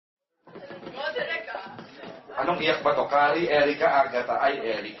Anong iyak ba to? Kari, Erika, Agatha, ay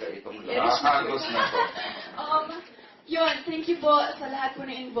Erika itong agos na to. Yun, thank you po sa lahat po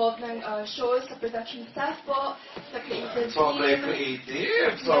na involved ng shows, sa production staff po, sa creative Sobrang team.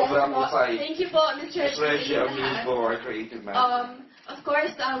 creative, sobrang husay. Thank you po, Mr. Reggie Amigo, our creative man. Of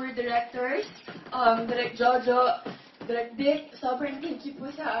course, our directors, Direk Jojo, Direk Dick, sobrang thank you po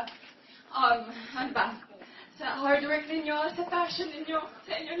sa, ano ba, sa hard work ninyo, sa passion ninyo,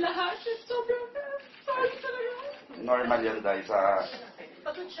 sa inyong lahat. Sobrang sorry talaga. Normal yan dahil sa...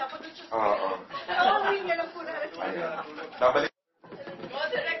 Pagod siya. Oo. Nakawin niya lang po na. Ayan. Babalik.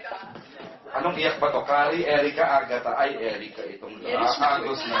 Direk, Anong iyak ba to? Kari, Erika, Agatha, ay Erika itong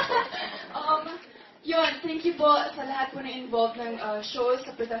agos na to. Yun, thank you po sa lahat po na involved ng shows,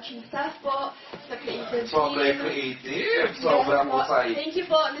 sa production staff po, sa creative team. Sobrang creative, sobrang husay. Thank you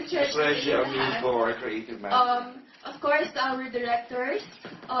po, Mr. Reggie Amigo, our creative man. Of course, our directors,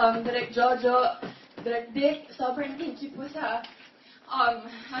 Direk Jojo, Direk Dick, sobrang thank you po sa,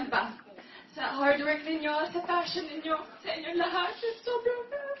 ano ba, sa hard work ninyo, sa passion ninyo, sa inyong lahat. Sobrang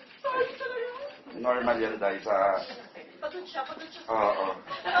sorry talaga. Normal yan dahil sa... Pagod siya. Oo.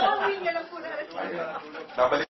 Nakawin niya lang po na. Ayan. Babalik.